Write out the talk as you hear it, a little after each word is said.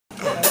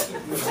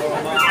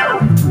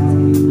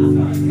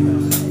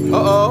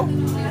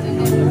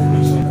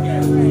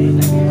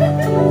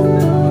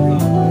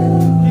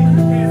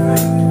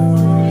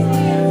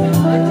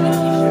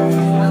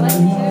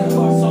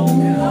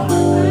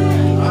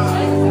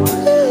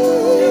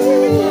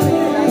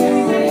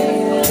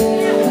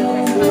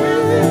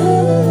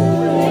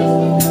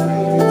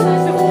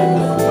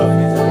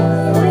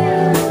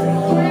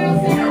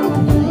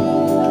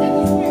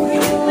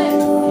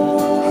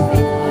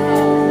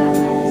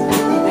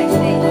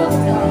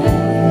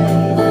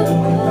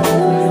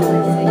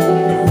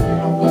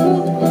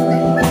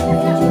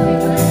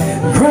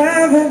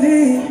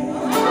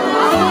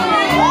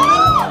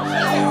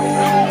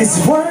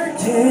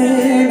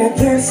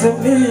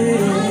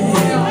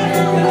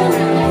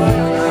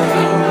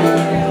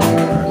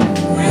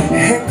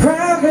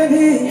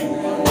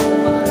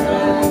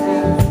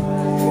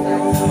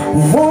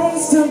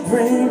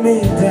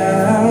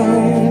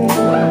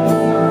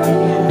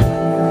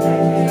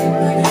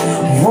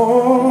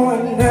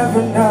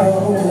never know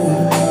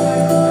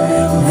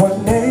what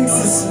makes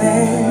us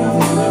man.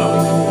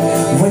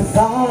 With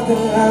all the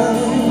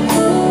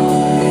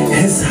love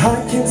his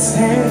heart can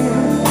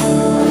stand,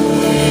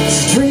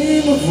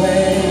 stream of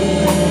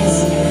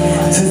ways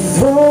to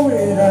throw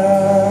it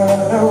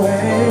all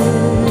away.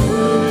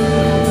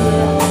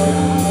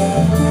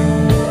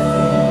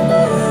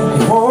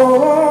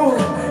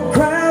 Whoa,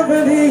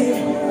 gravity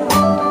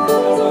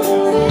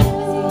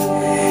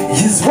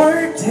is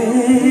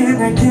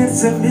working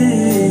against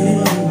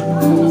me,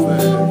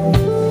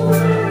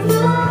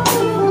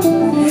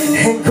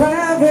 and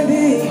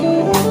gravity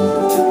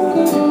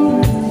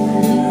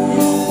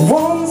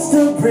wants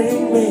to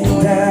bring me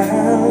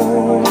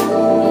down.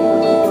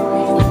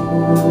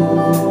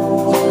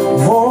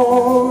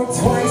 Whoa,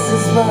 twice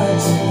as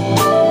much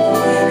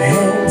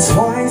and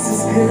twice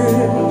as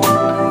good,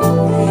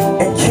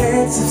 and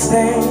can't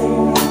sustain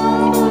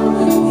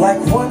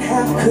like one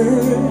half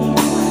could.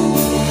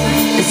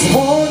 It's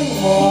wanting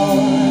more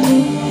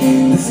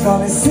that's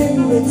gonna send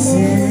me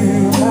to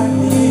my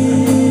knees.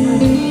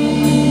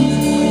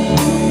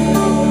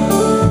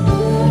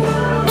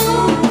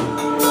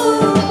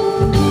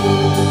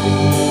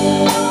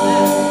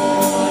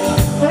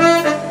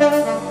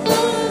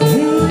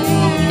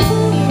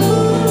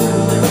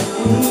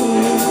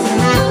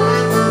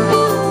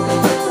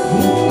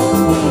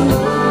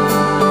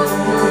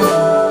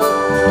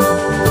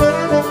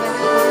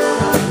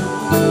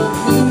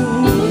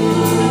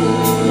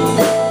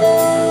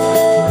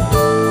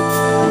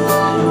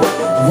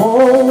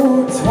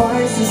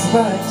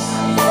 Much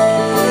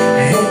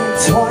and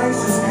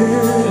twice as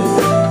good,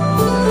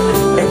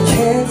 and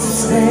can't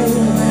sustain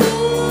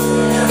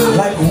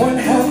like one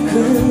half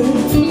could.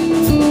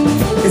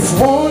 It's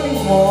wanting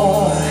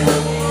more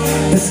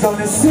that's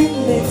gonna sink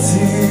me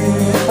to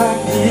my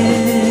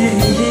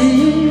knees.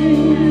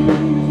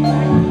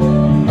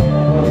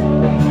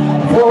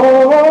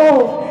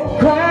 Whoa,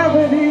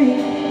 gravity,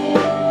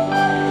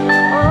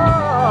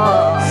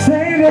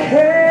 stay the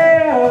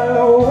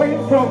hell away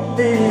from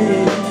me.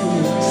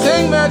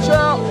 Sing,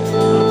 Metrell.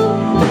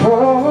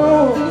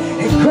 Oh,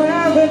 and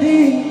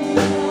gravity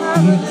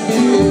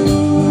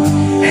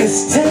has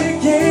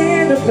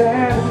taken a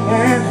bad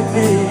hand to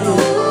me.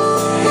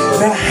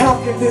 Now how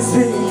can this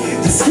be?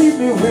 Just keep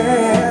me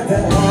where